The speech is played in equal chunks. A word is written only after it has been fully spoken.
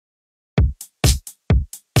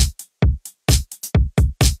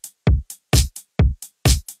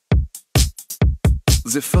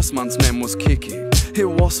The first man's name was Kiki. He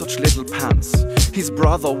wore such little pants. His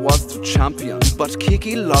brother was the champion, but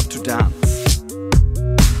Kiki loved to dance.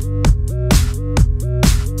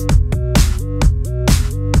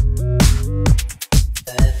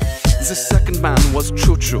 The second man was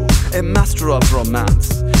Choo-Choo, a master of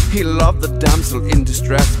romance. He loved the damsel in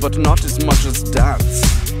distress, but not as much as dance.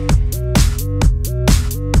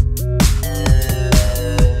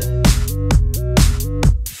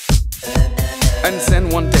 And then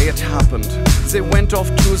one day it happened. They went off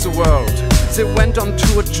to the world. They went on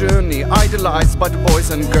to a journey, idolized by the boys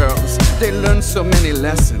and girls. They learned so many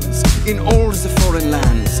lessons in all the foreign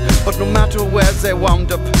lands. But no matter where they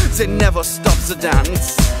wound up, they never stopped the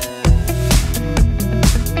dance.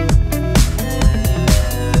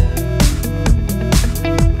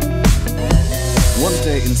 One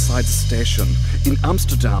day inside the station, in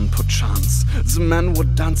Amsterdam perchance, the men were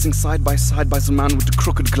dancing side by the man with the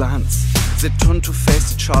crooked glance. They turned to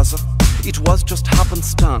face each other. It was just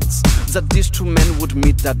happenstance that these two men would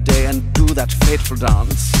meet that day and do that fateful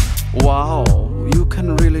dance. Wow, you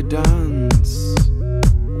can really dance.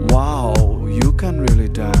 Wow, you can really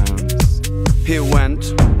dance. He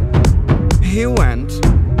went.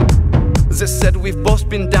 They said, we've both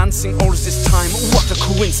been dancing all this time. What a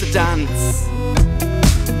coincidence.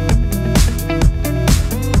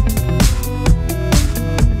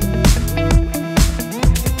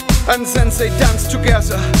 And then they danced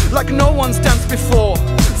together like no one's danced before.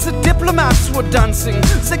 The diplomats were dancing,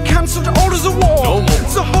 they cancelled all of the war. No more.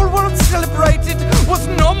 The whole world celebrated, was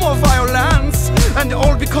no more violence. And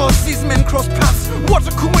all because these men crossed paths. What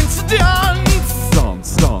a coincidence!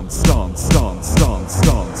 Dance, dance, dance, dance, dance, dance,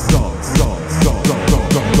 dance, dance, dance.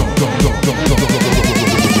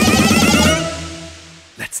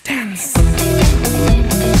 Let's dance.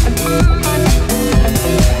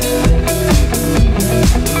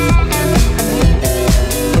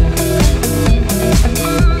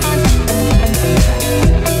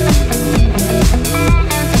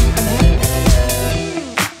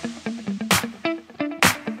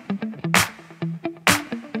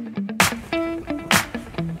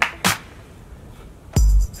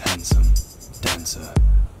 Handsome dancer,